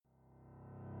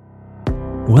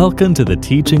Welcome to the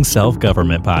Teaching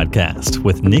Self-Government Podcast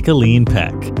with Nicolene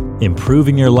Peck.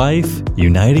 Improving your life,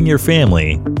 uniting your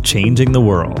family, changing the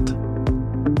world.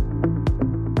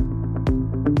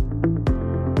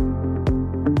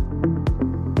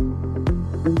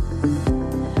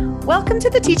 Welcome to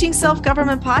the Teaching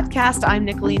Self-Government Podcast. I'm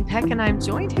Nicolene Peck, and I'm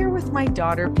joined here with my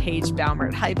daughter, Paige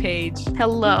Baumert. Hi, Paige.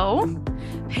 Hello.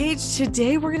 Paige,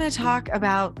 today we're going to talk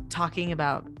about talking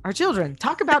about our children.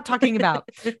 Talking about.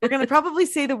 We're going to probably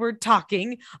say the word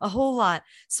talking a whole lot.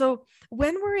 So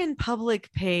when we're in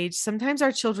public, Paige, sometimes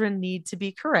our children need to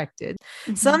be corrected.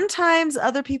 Mm-hmm. Sometimes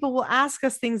other people will ask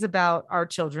us things about our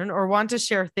children or want to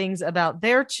share things about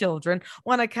their children,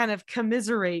 want to kind of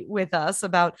commiserate with us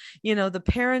about, the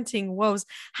parenting woes.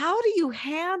 How do you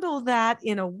handle that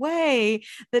in a way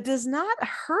that does not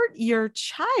hurt your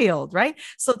child, right?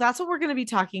 So that's what we're going to be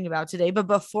talking about today. But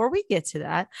before we get to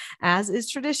that, as is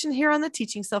tradition here on the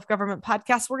Teaching Self-Government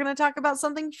Podcast, we're going to talk about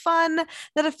something fun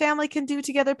that a family can do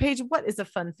together. Paige, what is a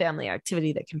fun family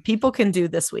activity that people can do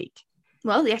this week?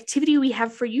 Well, the activity we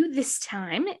have for you this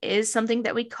time is something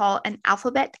that we call an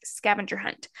alphabet scavenger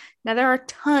hunt. Now, there are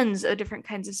tons of different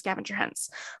kinds of scavenger hunts,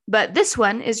 but this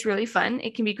one is really fun.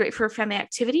 It can be great for a family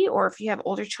activity, or if you have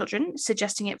older children,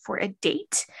 suggesting it for a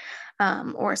date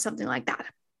or something like that.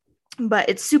 But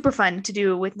it's super fun to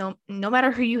do with no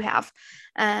matter who you have.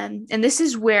 And this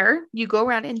is where you go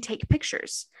around and take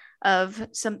pictures of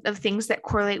some of things that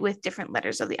correlate with different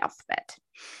letters of the alphabet.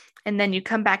 And then you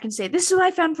come back and say, this is what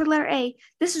I found for letter A.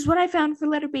 This is what I found for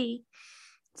letter B.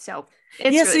 So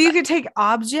it's really so you could take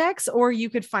objects, or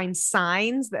you could find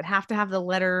signs that have to have the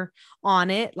letter on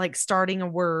it, like starting a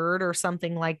word or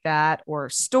something like that, or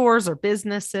stores or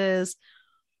businesses.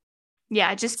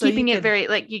 Yeah, just keeping it very,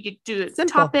 you could do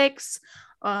simple topics,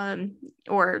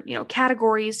 or,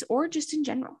 categories, or just in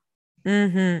general.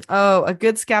 Mm-hmm. Oh, a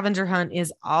good scavenger hunt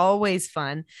is always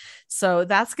fun. So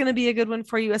that's going to be a good one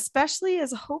for you, especially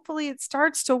as hopefully it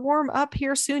starts to warm up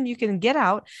here soon. You can get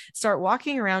out, start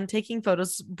walking around, taking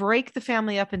photos, break the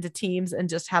family up into teams, and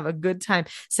just have a good time.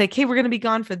 Say, okay, we're going to be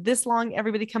gone for this long.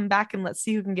 Everybody come back and let's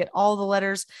see who can get all the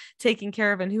letters taken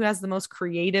care of and who has the most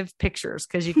creative pictures,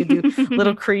 because you can do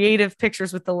little creative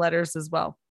pictures with the letters as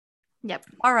well. Yep.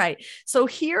 All right. So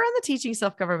here on the Teaching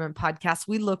Self-Government Podcast,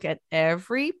 we look at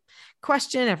every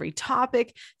question, every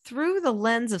topic through the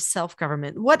lens of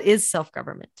self-government. What is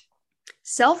self-government?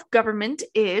 Self-government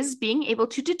is being able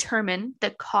to determine the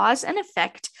cause and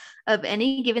effect of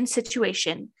any given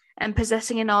situation and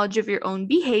possessing a knowledge of your own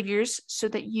behaviors so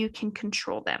that you can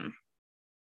control them.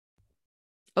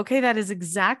 Okay, that is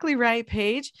exactly right,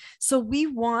 Paige. So we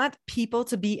want people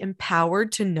to be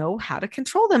empowered to know how to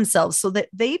control themselves so that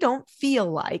they don't feel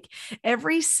like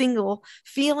every single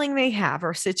feeling they have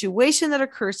or situation that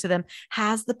occurs to them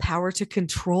has the power to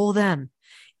control them.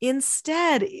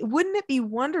 Instead, wouldn't it be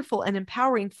wonderful and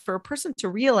empowering for a person to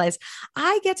realize,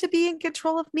 I get to be in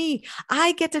control of me.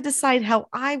 I get to decide how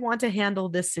I want to handle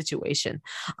this situation.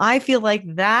 I feel like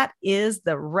that is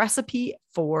the recipe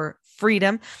for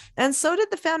freedom. And so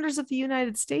did the founders of the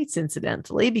United States,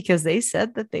 incidentally, because they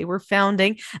said that they were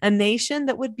founding a nation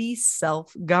that would be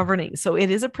self-governing. So it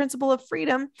is a principle of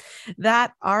freedom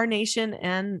that our nation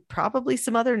and probably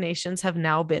some other nations have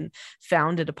now been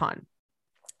founded upon.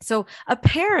 So a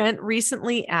parent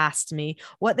recently asked me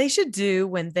what they should do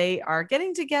when they are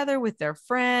getting together with their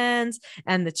friends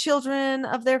and the children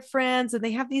of their friends, and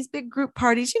they have these big group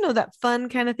parties, that fun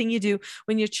kind of thing you do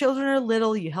when your children are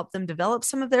little. You help them develop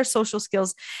some of their social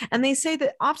skills. And they say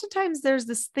that oftentimes there's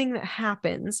this thing that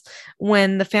happens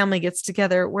when the family gets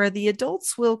together where the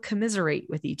adults will commiserate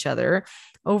with each other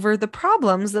over the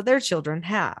problems that their children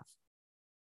have.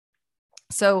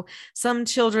 So some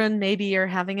children maybe are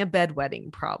having a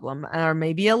bedwetting problem, or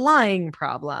maybe a lying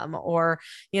problem, or,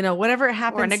 whatever it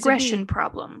happens to be. Or an aggression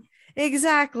problem.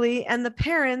 Exactly. And the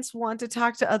parents want to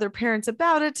talk to other parents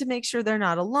about it to make sure they're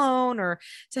not alone, or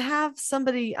to have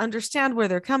somebody understand where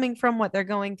they're coming from, what they're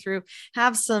going through,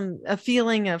 have a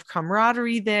feeling of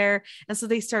camaraderie there. And so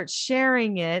they start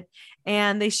sharing it,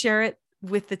 and they share it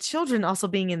with the children also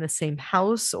being in the same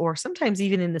house or sometimes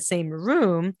even in the same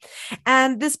room.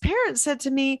 And this parent said to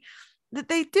me that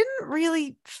they didn't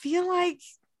really feel like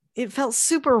it felt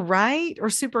super right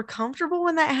or super comfortable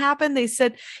when that happened. They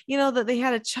said, that they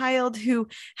had a child who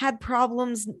had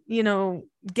problems,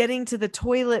 getting to the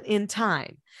toilet in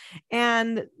time.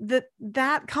 And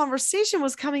that conversation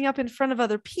was coming up in front of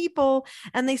other people.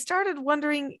 And they started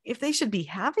wondering if they should be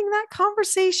having that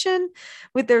conversation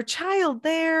with their child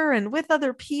there and with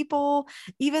other people,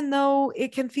 even though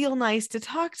it can feel nice to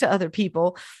talk to other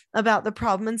people about the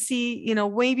problem and see,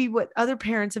 maybe what other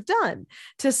parents have done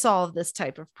to solve this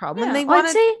type of problem. And they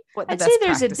wanted I'd say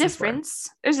there's a difference.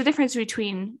 There's a difference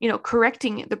between,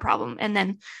 correcting the problem and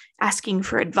then asking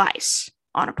for advice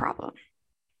on a problem.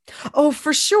 Oh,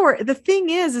 for sure. The thing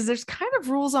is there's kind of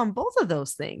rules on both of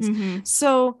those things. Mm-hmm.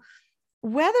 So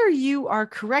whether you are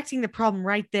correcting the problem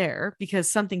right there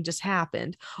because something just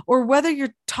happened, or whether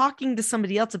you're talking to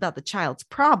somebody else about the child's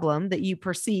problem that you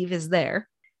perceive is there,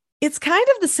 it's kind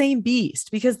of the same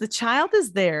beast, because the child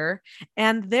is there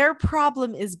and their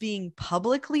problem is being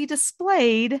publicly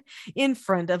displayed in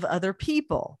front of other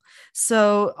people.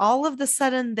 So all of the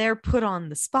sudden they're put on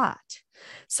the spot.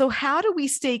 So how do we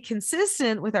stay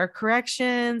consistent with our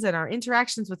corrections and our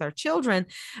interactions with our children,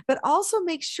 but also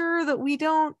make sure that we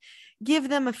don't give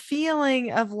them a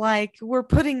feeling of like we're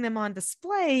putting them on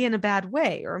display in a bad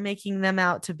way, or making them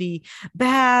out to be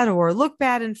bad or look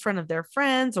bad in front of their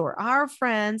friends or our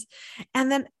friends?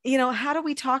 And then, how do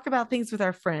we talk about things with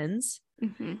our friends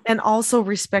and also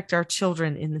respect our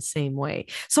children in the same way?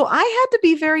 So I had to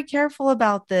be very careful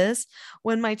about this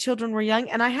when my children were young.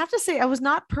 And I have to say, I was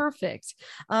not perfect.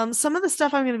 Some of the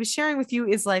stuff I'm going to be sharing with you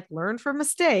is like learn from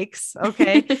mistakes.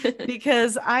 Okay.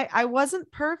 Because I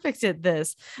wasn't perfect at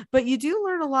this, but you do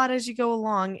learn a lot as you go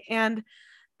along. And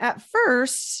at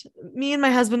first, me and my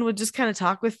husband would just kind of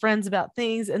talk with friends about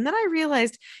things. And then I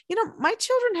realized, my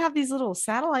children have these little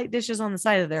satellite dishes on the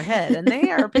side of their head, and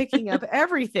they are picking up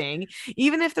everything,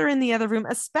 even if they're in the other room,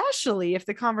 especially if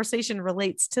the conversation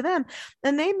relates to them.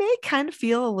 And they may kind of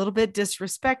feel a little bit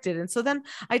disrespected. And so then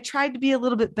I tried to be a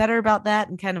little bit better about that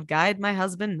and kind of guide my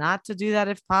husband not to do that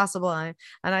if possible. And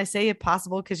I say if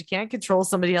possible, because you can't control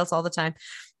somebody else all the time.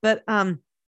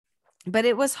 But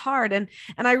it was hard. And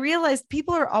I realized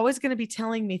people are always going to be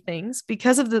telling me things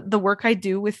because of the work I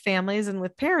do with families and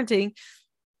with parenting.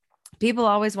 People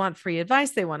always want free advice.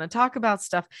 They want to talk about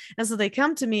stuff. And so they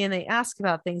come to me and they ask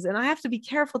about things. And I have to be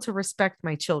careful to respect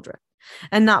my children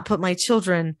and not put my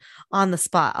children on the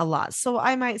spot a lot. So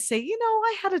I might say,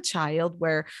 I had a child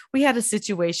where we had a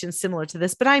situation similar to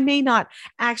this, but I may not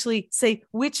actually say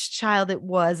which child it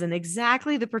was and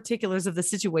exactly the particulars of the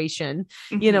situation,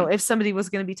 if somebody was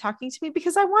going to be talking to me,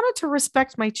 because I wanted to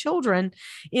respect my children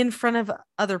in front of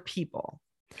other people.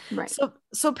 Right.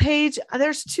 So Paige,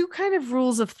 there's two kind of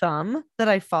rules of thumb that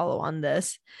I follow on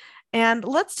this, and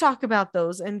let's talk about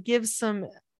those and give some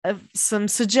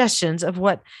suggestions of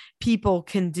what people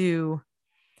can do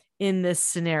in this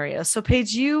scenario. So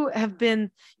Paige, you have been,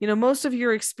 most of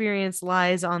your experience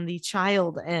lies on the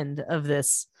child end of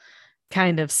this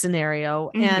kind of scenario.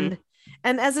 And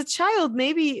as a child,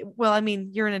 maybe,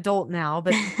 you're an adult now,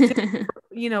 but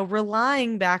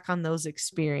relying back on those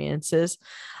experiences,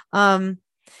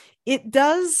 it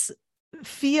does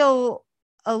feel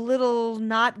a little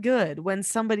not good when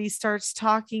somebody starts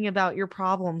talking about your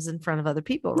problems in front of other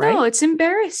people, right? No, it's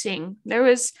embarrassing.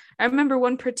 I remember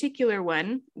one particular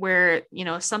one where,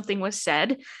 something was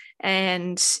said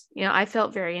and, I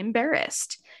felt very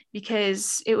embarrassed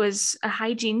because it was a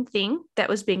hygiene thing that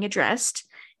was being addressed.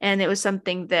 And it was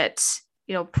something that,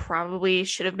 probably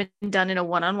should have been done in a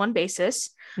one-on-one basis,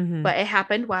 but it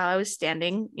happened while I was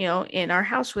standing, in our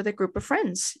house with a group of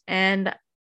friends. And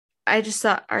I just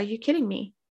thought, are you kidding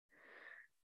me?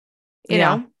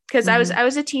 Because I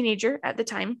was a teenager at the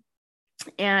time.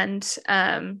 And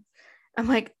I'm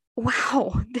like,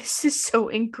 wow, this is so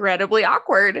incredibly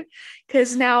awkward,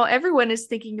 because now everyone is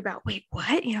thinking about, wait,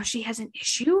 what? She has an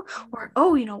issue, or,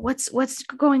 what's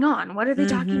going on? What are they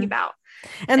talking about?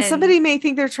 And somebody may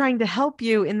think they're trying to help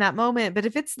you in that moment, but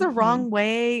if it's the wrong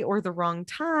way or the wrong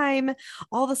time,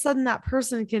 all of a sudden that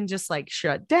person can just like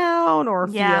shut down or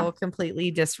feel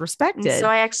completely disrespected. And so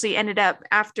I actually ended up,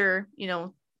 after,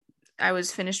 I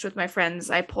was finished with my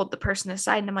friends, I pulled the person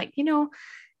aside and I'm like,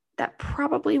 that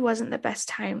probably wasn't the best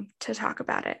time to talk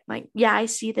about it. Like, yeah, I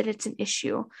see that it's an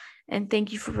issue and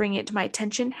thank you for bringing it to my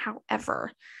attention.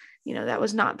 However, that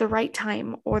was not the right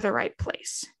time or the right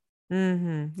place.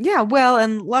 Yeah, well,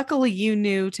 and luckily you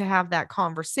knew to have that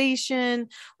conversation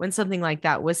when something like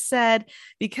that was said,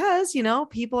 because,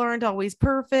 people aren't always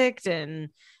perfect,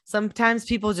 and sometimes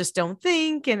people just don't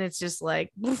think, and it's just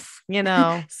like,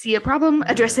 see a problem,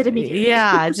 address it immediately.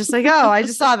 Yeah, just like, oh, I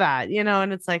just saw that,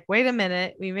 and it's like, wait a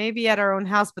minute, we may be at our own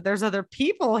house, but there's other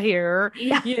people here,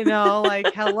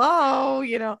 like,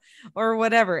 hello, or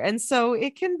whatever. And so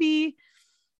it can be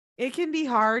it can be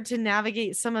hard to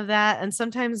navigate some of that. And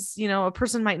sometimes, a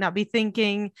person might not be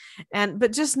thinking,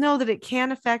 but just know that it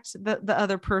can affect the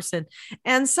other person.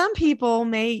 And some people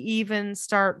may even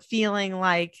start feeling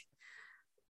like,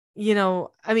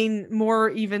 even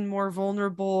more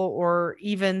vulnerable, or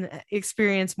even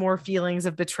experience more feelings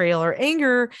of betrayal or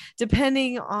anger,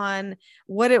 depending on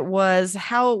what it was,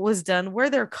 how it was done, where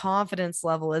their confidence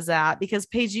level is at. Because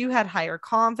Paige, you had higher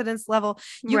confidence level.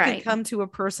 You could come to a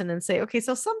person and say, okay,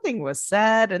 so something was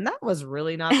said, and that was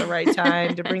really not the right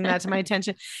time to bring that to my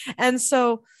attention. And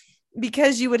so,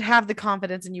 because you would have the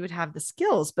confidence and you would have the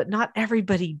skills, but not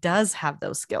everybody does have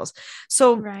those skills.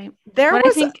 So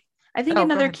I think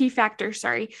another key factor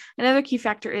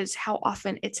is how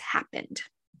often it's happened.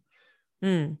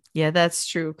 Yeah, that's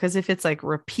true. Because if it's like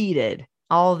repeated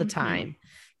all the time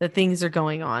that things are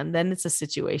going on, then it's a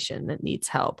situation that needs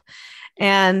help.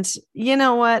 And you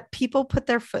know what? People put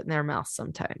their foot in their mouth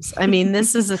sometimes. I mean,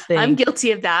 this is a thing. I'm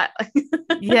guilty of that.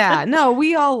 Yeah, no,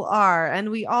 we all are, and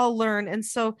we all learn. And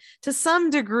so to some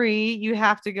degree, you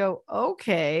have to go,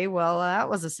 okay, well, that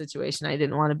was a situation I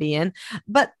didn't want to be in.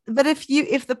 But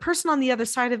if the person on the other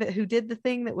side of it who did the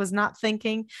thing that was not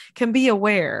thinking can be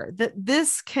aware, that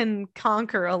this can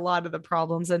conquer a lot of the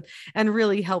problems and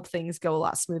really help things go a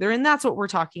lot smoother. And that's what we're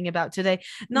talking about today,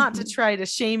 not to try to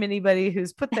shame anybody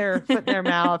who's put their foot in their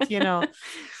mouth,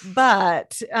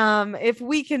 but if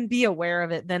we can be aware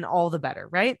of it, then all the better,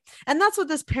 right? And that's what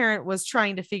this parent was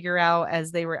trying to figure out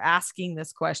as they were asking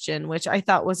this question, which I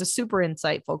thought was a super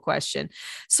insightful question.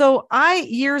 So I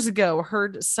years ago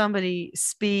heard somebody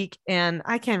speak, and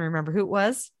I can't remember who it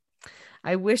was.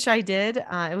 I wish I did.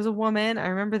 It was a woman. I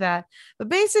remember that. But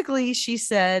basically she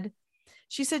said,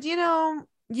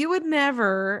 you would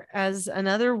never, as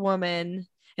another woman,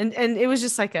 and it was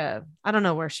just like I don't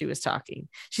know where she was talking.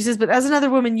 She says, but as another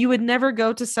woman, you would never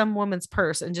go to some woman's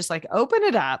purse and just like open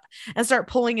it up and start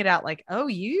pulling it out. Like, oh,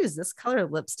 you use this color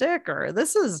lipstick, or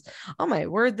this is, oh my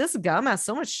word, this gum has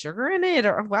so much sugar in it.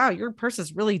 Or wow, your purse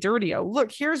is really dirty. Oh,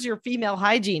 look, here's your female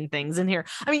hygiene things in here.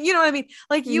 I mean, you know what I mean?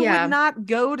 Like you would not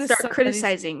go to start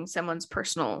criticizing someone's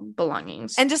personal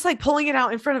belongings and just like pulling it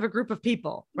out in front of a group of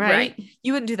people, right?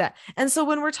 You wouldn't do that. And so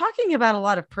when we're talking about a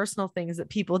lot of personal things that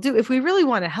people do, if we really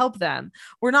want to help them,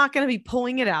 we're not going to be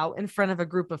pulling it out in front of a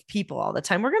group of people all the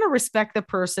time. We're going to respect the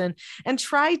person and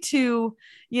try to,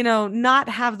 not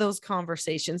have those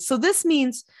conversations. So this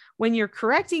means when you're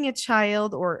correcting a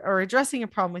child or addressing a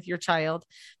problem with your child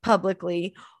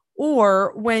publicly,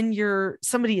 or when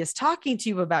somebody is talking to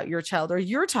you about your child, or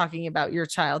you're talking about your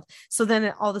child. So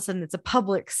then all of a sudden it's a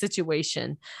public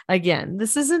situation. Again,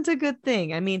 this isn't a good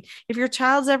thing. I mean, if your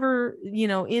child's ever,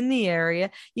 in the area,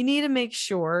 you need to make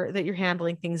sure that you're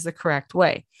handling things the correct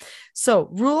way. So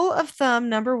rule of thumb,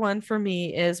 number one for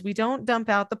me is we don't dump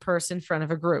out the purse in front of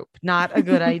a group. Not a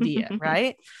good idea,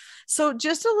 right? So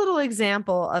just a little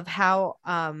example of how,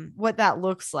 what that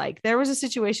looks like. There was a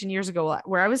situation years ago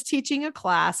where I was teaching a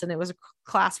class, and it was a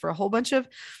class for a whole bunch of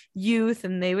youth,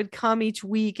 and they would come each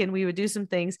week and we would do some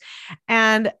things.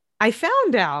 And I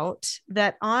found out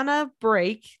that on a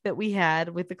break that we had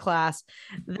with the class,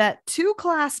 that two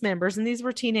class members, and these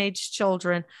were teenage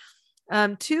children,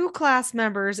 two class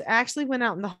members actually went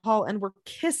out in the hall and were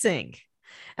kissing.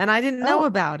 And I didn't know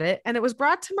about it. And it was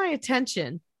brought to my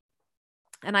attention.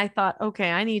 And I thought, okay,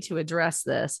 I need to address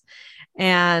this.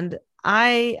 And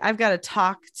I've got to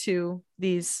talk to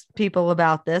these people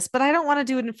about this, but I don't want to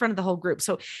do it in front of the whole group.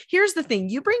 So here's the thing.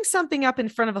 You bring something up in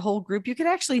front of a whole group, you could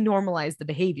actually normalize the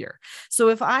behavior. So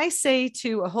if I say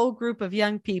to a whole group of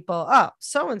young people, oh,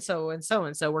 so-and-so and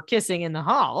so-and-so were kissing in the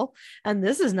hall, and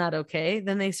this is not okay,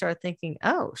 then they start thinking,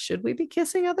 oh, should we be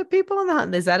kissing other people in the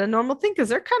hall? Is that a normal thing? Because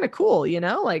they're kind of cool,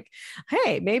 like,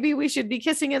 hey, maybe we should be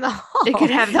kissing in the hall. It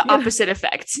could have the opposite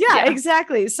effect. Yeah,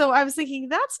 exactly. So I was thinking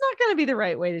that's not going to be the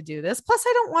right way to do this. Plus,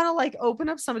 I don't want to like open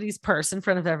up somebody's purse in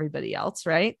front of everybody else,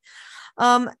 right?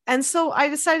 And so I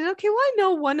decided, okay, well, I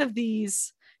know one of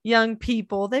these young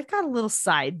people, they've got a little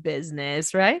side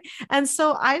business, right? And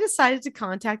so I decided to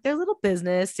contact their little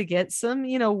business to get some,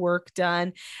 work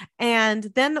done. And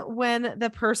then when the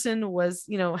person was,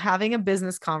 having a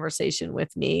business conversation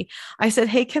with me, I said,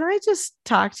 hey, can I just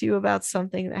talk to you about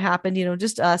something that happened,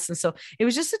 just us? And so it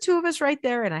was just the two of us right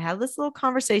there. And I had this little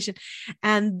conversation.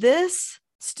 And this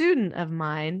student of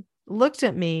mine looked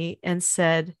at me and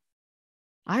said,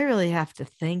 I really have to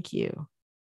thank you.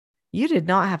 You did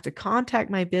not have to contact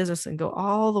my business and go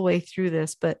all the way through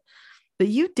this, but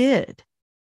you did.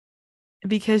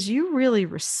 because you really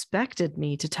respected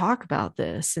me to talk about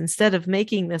this instead of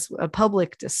making this a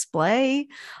public display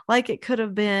like it could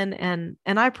have been. And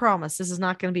I promise this is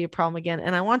not going to be a problem again.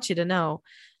 And I want you to know,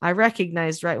 I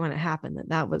recognized right when it happened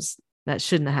that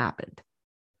shouldn't have happened.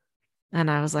 And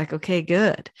I was like, okay,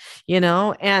 good.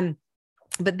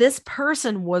 But this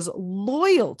person was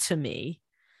loyal to me.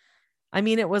 I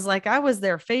mean, it was like I was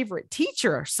their favorite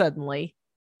teacher suddenly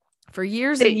for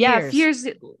years and years.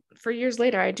 For years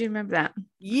later, I do remember that.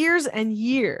 Years and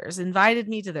years, invited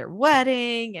me to their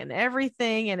wedding and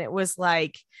everything. And it was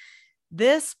like,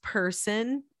 this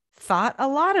person thought a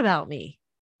lot about me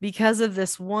because of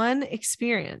this one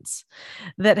experience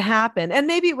that happened. And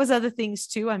maybe it was other things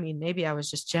too. I mean, maybe I was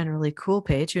just generally cool,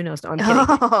 Paige. Who knows? No, I'm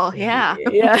kidding. Oh, yeah.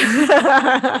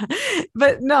 Yeah.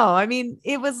 But no, I mean,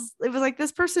 it was like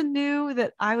this person knew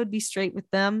that I would be straight with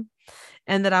them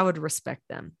and that I would respect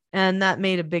them. And that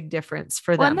made a big difference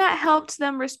for them. And that helped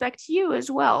them respect you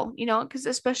as well, because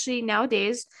especially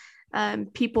nowadays,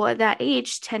 people at that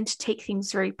age tend to take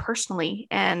things very personally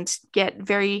and get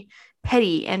very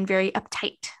petty and very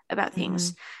uptight about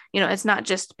things. Mm-hmm. It's not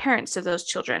just parents of those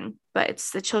children, but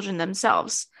it's the children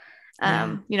themselves,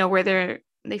 where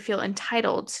they feel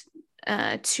entitled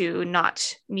to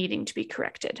not needing to be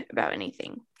corrected about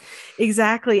anything.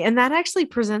 Exactly. And that actually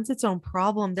presents its own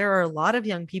problem. There are a lot of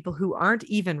young people who aren't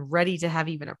even ready to have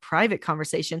even a private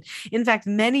conversation. In fact,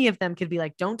 many of them could be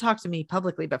like, don't talk to me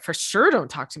publicly, but for sure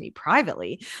don't talk to me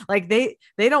privately. Like they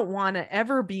don't want to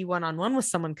ever be one-on-one with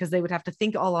someone because they would have to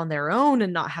think all on their own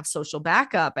and not have social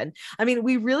backup. And I mean,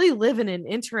 we really live in an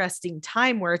interesting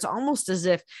time where it's almost as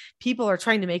if people are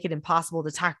trying to make it impossible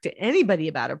to talk to anybody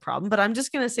about a problem. But I'm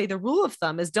just going to say the rule of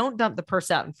thumb is don't dump the purse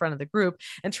out in front of the group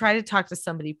and try to talk to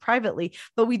somebody privately.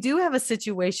 But we do have a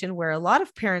situation where a lot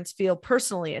of parents feel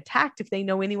personally attacked if they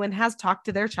know anyone has talked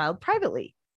to their child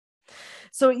privately.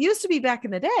 So it used to be back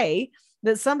in the day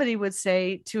that somebody would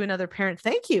say to another parent,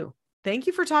 thank you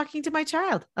for talking to my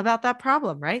child about that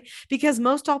problem, right? Because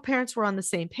most all parents were on the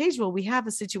same page. Well, we have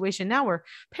a situation now where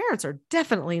parents are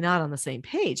definitely not on the same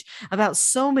page about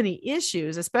so many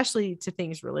issues, especially to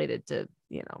things related to,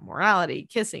 morality,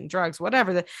 kissing, drugs,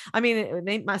 whatever.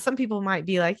 Some people might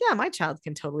be like, yeah, my child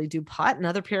can totally do pot. And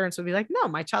other parents would be like, no,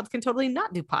 my child can totally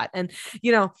not do pot. And,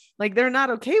 like they're not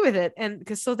okay with it.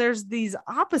 And so there's these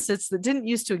opposites that didn't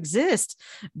used to exist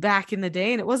back in the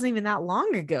day. And it wasn't even that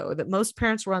long ago that most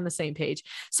parents were on the same page.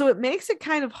 So it makes it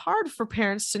kind of hard for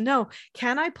parents to know,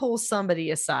 can I pull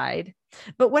somebody aside?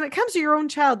 But when it comes to your own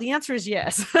child, the answer is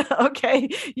yes. Okay.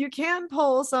 You can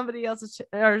pull somebody else's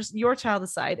or your child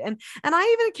aside. And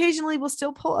I even occasionally will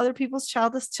still pull other people's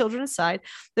children aside.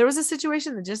 There was a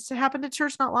situation that just happened at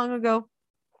church not long ago.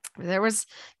 There was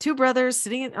two brothers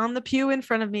sitting on the pew in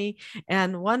front of me,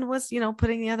 and one was,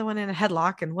 putting the other one in a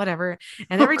headlock and whatever.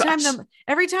 And every time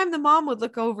the mom would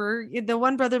look over, the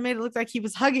one brother made it look like he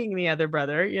was hugging the other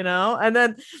brother, and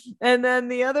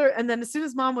then as soon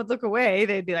as mom would look away,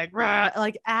 they'd be like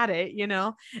at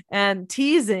it, and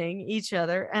teasing each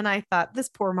other. And I thought, this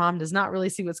poor mom does not really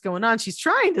see what's going on. She's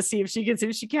trying to see if she can see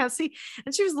what she can't see.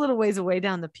 And she was a little ways away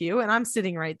down the pew, and I'm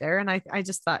sitting right there. And I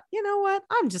just thought, you know what?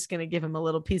 I'm just going to give him a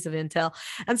little piece of intel.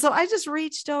 And so I just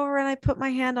reached over and I put my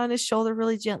hand on his shoulder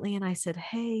really gently. And I said,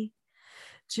 hey,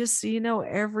 just so you know,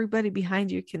 everybody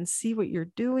behind you can see what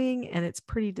you're doing. And it's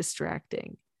pretty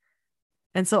distracting.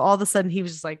 And so all of a sudden he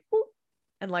was just like, whoop,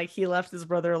 and like he left his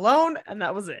brother alone. And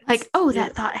that was it. Like, oh,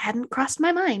 that thought hadn't crossed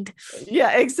my mind.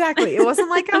 Yeah, exactly. It wasn't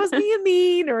like I was being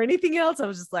mean or anything else. I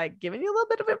was just like giving you a little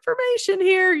bit of information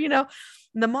here.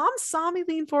 The mom saw me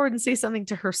lean forward and say something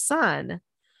to her son.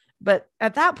 But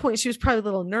at that point, she was probably a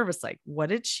little nervous. Like, what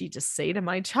did she just say to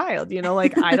my child?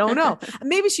 I don't know.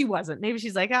 Maybe she wasn't. Maybe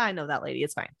she's like, I know that lady.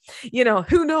 It's fine.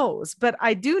 Who knows? But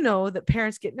I do know that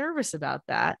parents get nervous about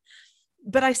that.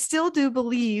 But I still do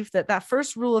believe that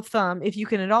first rule of thumb, if you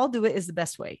can at all do it, is the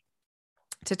best way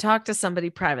to talk to somebody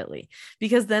privately,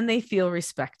 because then they feel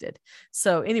respected.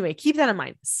 So anyway, keep that in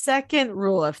mind. Second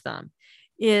rule of thumb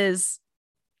is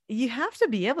you have to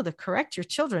be able to correct your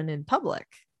children in public.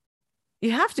 You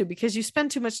have to, because you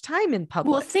spend too much time in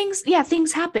public. Well, things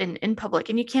happen in public,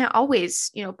 and you can't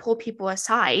always, pull people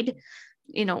aside,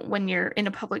 when you're in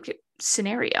a public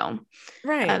scenario.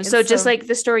 Right. So just like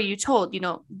the story you told,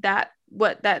 that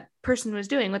what that person was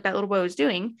doing, what that little boy was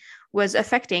doing was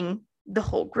affecting the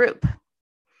whole group.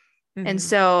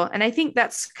 Mm-hmm. And I think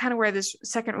that's kind of where this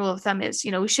second rule of thumb is,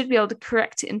 we should be able to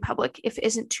correct in public if it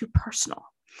isn't too personal.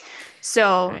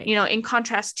 So, right. In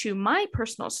contrast to my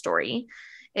personal story,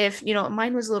 if,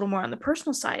 mine was a little more on the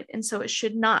personal side, and so it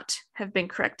should not have been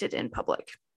corrected in public.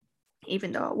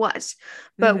 even though it was.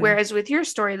 But whereas with your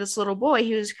story, this little boy,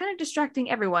 he was kind of distracting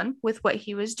everyone with what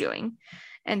he was doing.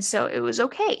 And so it was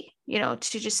okay, to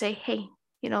just say, hey,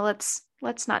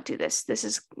 let's not do this. This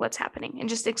is what's happening, and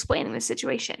just explaining the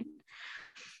situation.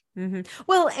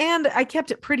 Well, and I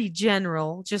kept it pretty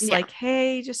general, just like,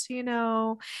 hey, just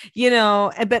so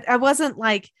but I wasn't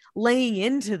like laying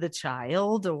into the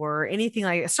child or anything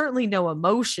like that. Certainly no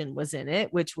emotion was in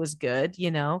it, which was good.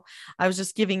 I was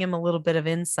just giving him a little bit of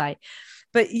insight.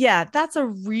 But yeah, that's a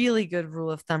really good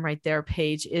rule of thumb right there,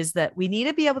 Paige, is that we need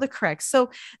to be able to correct. So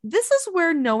this is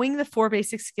where knowing the 4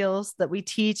 basic skills that we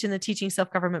teach in the Teaching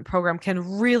Self-Government program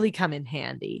can really come in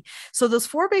handy. So those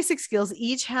 4 basic skills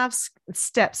each have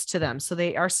steps to them. So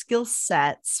they are skill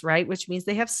sets, right? Which means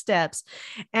they have steps.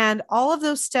 And all of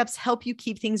those steps help you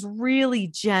keep things really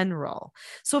general.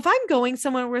 So if I'm going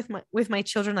somewhere with my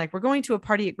children, like we're going to a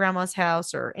party at grandma's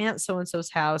house or Aunt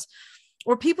so-and-so's house,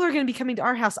 or people are going to be coming to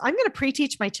our house, I'm going to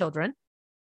pre-teach my children.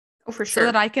 Oh, for sure. So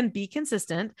that I can be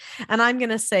consistent. And I'm going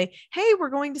to say, hey,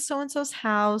 we're going to so-and-so's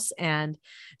house. And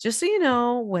just so you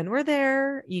know, when we're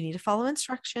there, you need to follow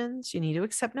instructions. You need to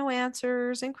accept no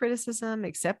answers and criticism,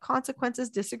 accept consequences,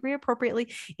 disagree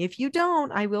appropriately. If you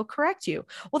don't, I will correct you.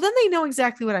 Well, then they know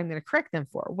exactly what I'm going to correct them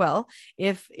for. Well,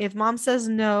 if mom says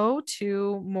no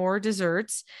to more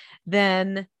desserts,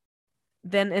 then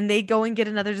and they go and get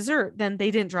another dessert, then they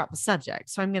didn't drop the subject.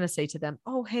 So I'm going to say to them,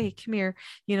 oh, hey, come here,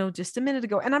 just a minute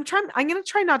ago. And I'm going to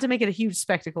try not to make it a huge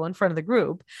spectacle in front of the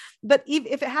group, but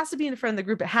if it has to be in front of the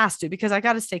group, it has to, because I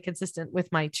got to stay consistent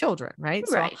with my children. Right.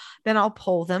 So then I'll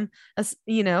poll them,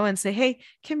 and say, hey,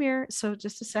 come here. So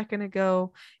just a second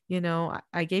ago,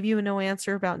 I gave you a no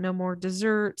answer about no more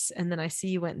desserts. And then I see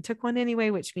you went and took one anyway,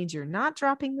 which means you're not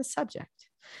dropping the subject.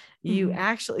 You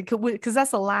actually, because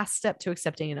that's the last step to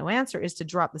accepting a no answer, is to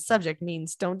drop the subject.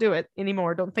 Means don't do it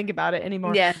anymore. Don't think about it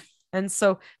anymore. Yeah. And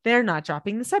so they're not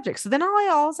dropping the subject. So then all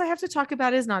I have to talk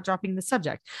about is not dropping the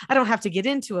subject. I don't have to get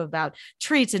into about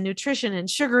treats and nutrition and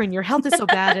sugar and your health is so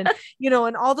bad. And,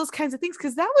 and all those kinds of things,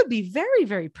 because that would be very,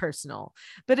 very personal.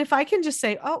 But if I can just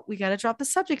say, oh, we got to drop the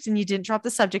subject, and you didn't drop the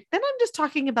subject, then I'm just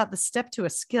talking about the step to a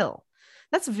skill.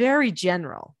 That's very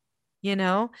general.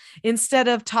 Instead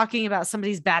of talking about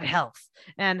somebody's bad health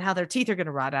and how their teeth are going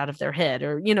to rot out of their head,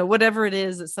 or, whatever it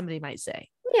is that somebody might say.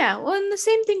 Yeah. Well, and the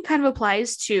same thing kind of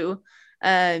applies to,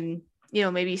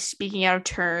 maybe speaking out of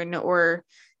turn or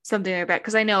something like that.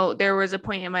 Cause I know there was a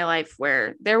point in my life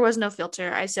where there was no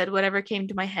filter. I said whatever came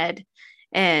to my head,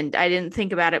 and I didn't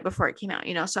think about it before it came out,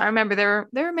 So I remember there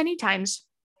were many times,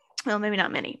 well, maybe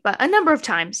not many, but a number of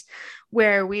times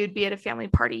where we would be at a family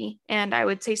party and I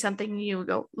would say something and you would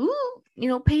go, ooh,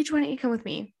 Paige, why don't you come with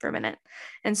me for a minute?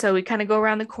 And so we kind of go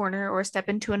around the corner or step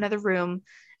into another room,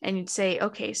 and you'd say,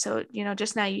 okay, so,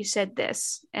 just now you said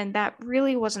this, and that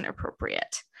really wasn't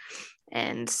appropriate.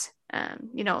 And,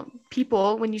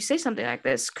 people, when you say something like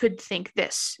this, could think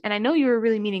this, and I know you were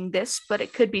really meaning this, but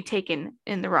it could be taken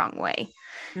in the wrong way.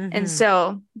 And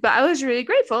so, but I was really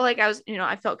grateful. Like I was,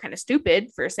 I felt kind of stupid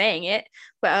for saying it,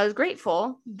 but I was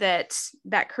grateful that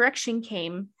that correction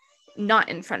came not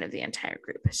in front of the entire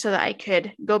group, so that I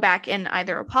could go back and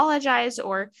either apologize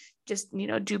or just,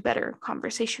 do better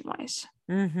conversation wise.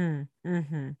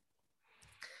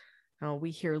 Oh,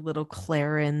 we hear little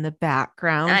Clara in the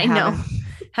background. I know.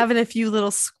 Having a few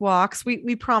little squawks.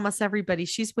 We promise everybody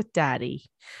she's with daddy.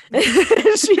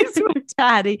 She's with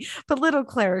daddy. But little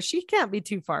Clara, she can't be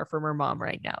too far from her mom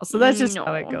right now. So that's just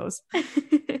how it goes.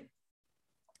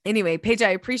 Anyway, Paige, I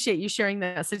appreciate you sharing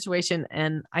that situation.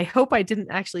 And I hope I didn't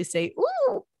actually say,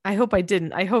 ooh, I hope I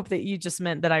didn't. I hope that you just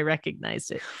meant that I recognized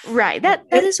it. Right. That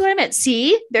is what I meant.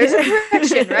 See, there's a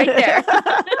correction right there.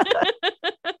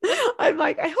 I'm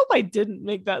like, I hope I didn't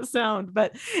make that sound,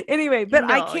 but anyway, but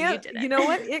no, I can't, you know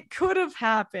what? It could have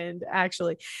happened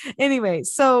actually. Anyway.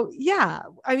 So yeah,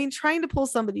 I mean, trying to pull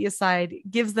somebody aside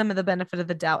gives them the benefit of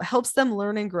the doubt, helps them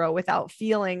learn and grow without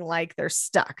feeling like they're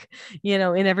stuck, in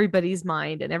everybody's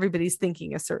mind and everybody's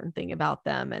thinking a certain thing about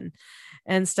them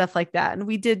and stuff like that. And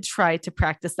we did try to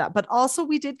practice that, but also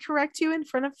we did correct you in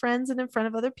front of friends and in front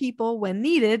of other people when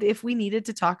needed. If we needed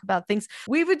to talk about things,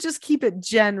 we would just keep it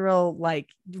general, like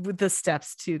with the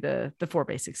steps to the 4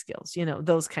 basic skills,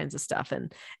 those kinds of stuff.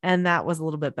 And that was a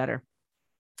little bit better.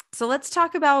 So let's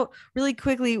talk about really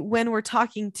quickly when we're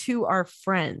talking to our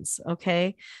friends.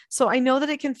 Okay. So I know that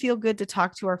it can feel good to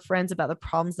talk to our friends about the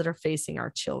problems that are facing our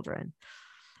children.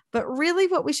 But really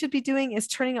what we should be doing is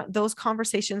turning those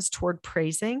conversations toward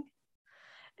praising.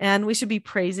 And we should be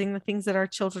praising the things that our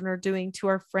children are doing to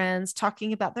our friends,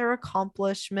 talking about their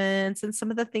accomplishments and some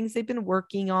of the things they've been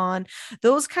working on.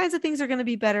 Those kinds of things are going to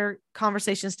be better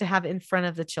conversations to have in front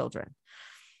of the children.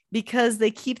 because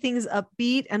they keep things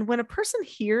upbeat. And when a person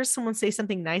hears someone say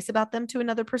something nice about them to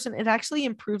another person, it actually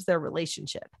improves their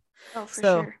relationship. Oh, for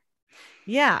sure.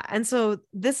 Yeah. And so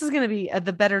this is going to be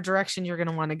the better direction you're going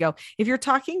to want to go. If you're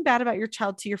talking bad about your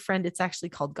child to your friend, it's actually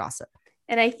called gossip.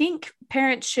 And I think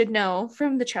parents should know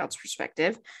from the child's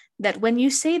perspective that when you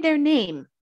say their name,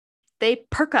 they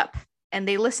perk up and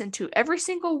they listen to every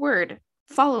single word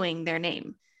following their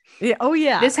name. Yeah. Oh,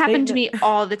 yeah. This happened to me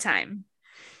all the time.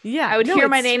 Yeah. I would hear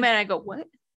my name and I go, what?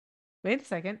 Wait a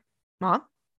second. Mom?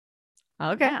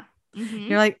 Okay. Yeah. Mm-hmm.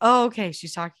 You're like, oh, okay,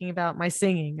 she's talking about my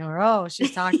singing, or oh,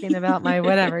 she's talking about my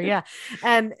whatever. Yeah.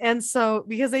 And so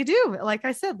because they do, like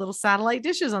I said, little satellite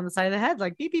dishes on the side of the head,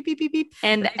 like beep, beep, beep, beep, beep.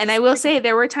 And I will say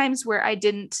there were times where I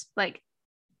didn't like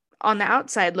on the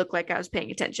outside look like I was paying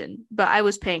attention, but I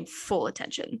was paying full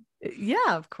attention.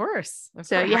 Yeah, of course.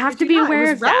 So you have to be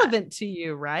aware of that. Relevant to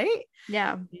you, right?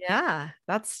 Yeah. Yeah.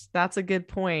 That's a good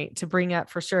point to bring up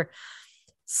for sure.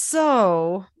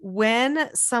 So when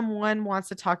someone wants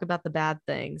to talk about the bad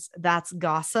things, that's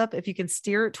gossip. If you can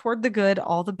steer it toward the good,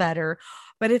 all the better.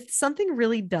 But if something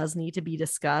really does need to be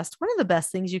discussed, one of the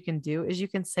best things you can do is you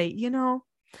can say,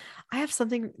 I have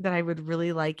something that I would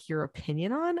really like your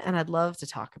opinion on, and I'd love to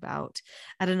talk about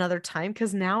at another time,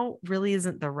 because now really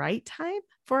isn't the right time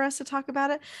for us to talk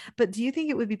about it. But do you think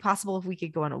it would be possible if we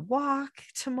could go on a walk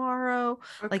tomorrow,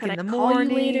 or like in the call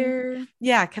morning? You later?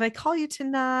 Yeah. Could I call you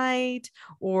tonight?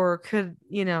 Or could,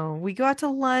 we go out to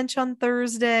lunch on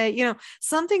Thursday,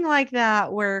 something like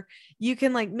that, where you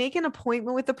can like make an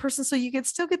appointment with the person so you could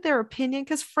still get their opinion,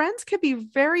 because friends could be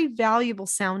very valuable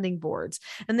sounding boards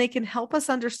and they can help us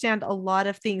understand a lot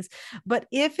of things. But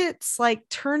if it's like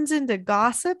turns into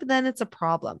gossip, then it's a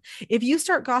problem. If you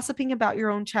start gossiping about your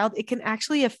own child, it can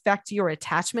actually affect your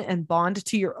attachment and bond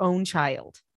to your own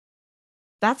child.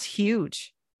 That's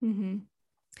huge. Mm-hmm.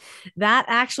 That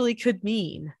actually could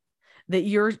mean that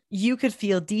you could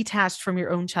feel detached from your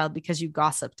own child because you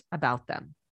gossiped about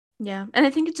them. Yeah. And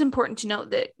I think it's important to note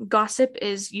that gossip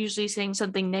is usually saying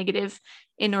something negative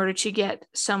in order to get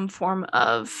some form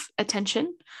of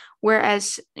attention.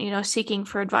 Whereas, seeking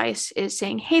for advice is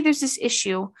saying, hey, there's this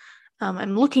issue.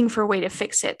 I'm looking for a way to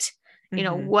fix it.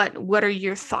 Mm-hmm. What are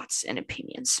your thoughts and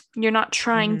opinions? You're not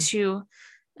trying to,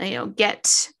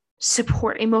 get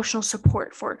emotional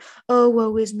support for, oh,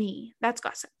 woe is me. That's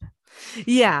gossip.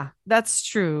 Yeah, that's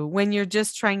true. When you're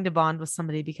just trying to bond with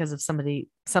somebody because of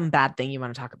some bad thing you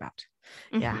want to talk about.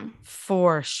 Mm-hmm. Yeah,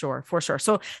 for sure.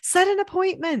 So set an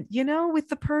appointment, with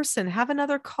the person, have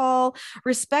another call,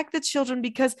 respect the children,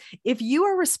 because if you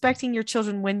are respecting your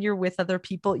children when you're with other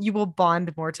people, you will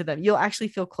bond more to them. You'll actually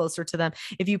feel closer to them.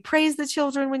 If you praise the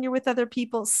children when you're with other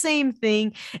people, same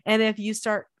thing. And if you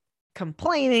start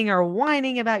complaining or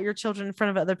whining about your children in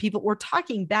front of other people, or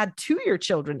talking bad to your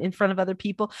children in front of other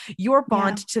people, your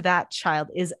bond to that child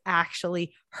is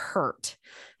actually hurt.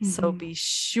 Mm-hmm. So be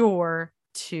sure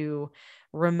to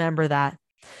remember that.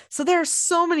 So there are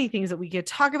so many things that we could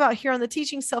talk about here on the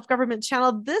Teaching Self-Government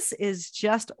channel. This is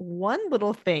just one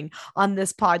little thing on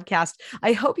this podcast.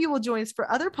 I hope you will join us for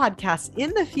other podcasts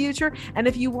in the future. And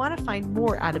if you want to find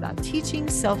more out about teaching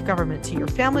self-government to your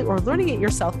family or learning it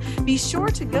yourself, be sure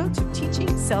to go to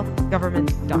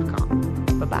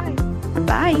teachingselfgovernment.com. Bye-bye.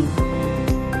 Bye.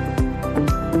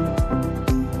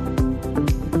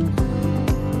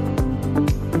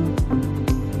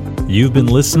 You've been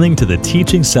listening to the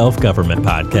Teaching Self-Government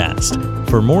podcast.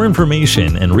 For more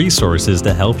information and resources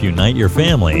to help unite your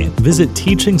family, visit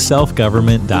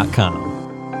teachingselfgovernment.com.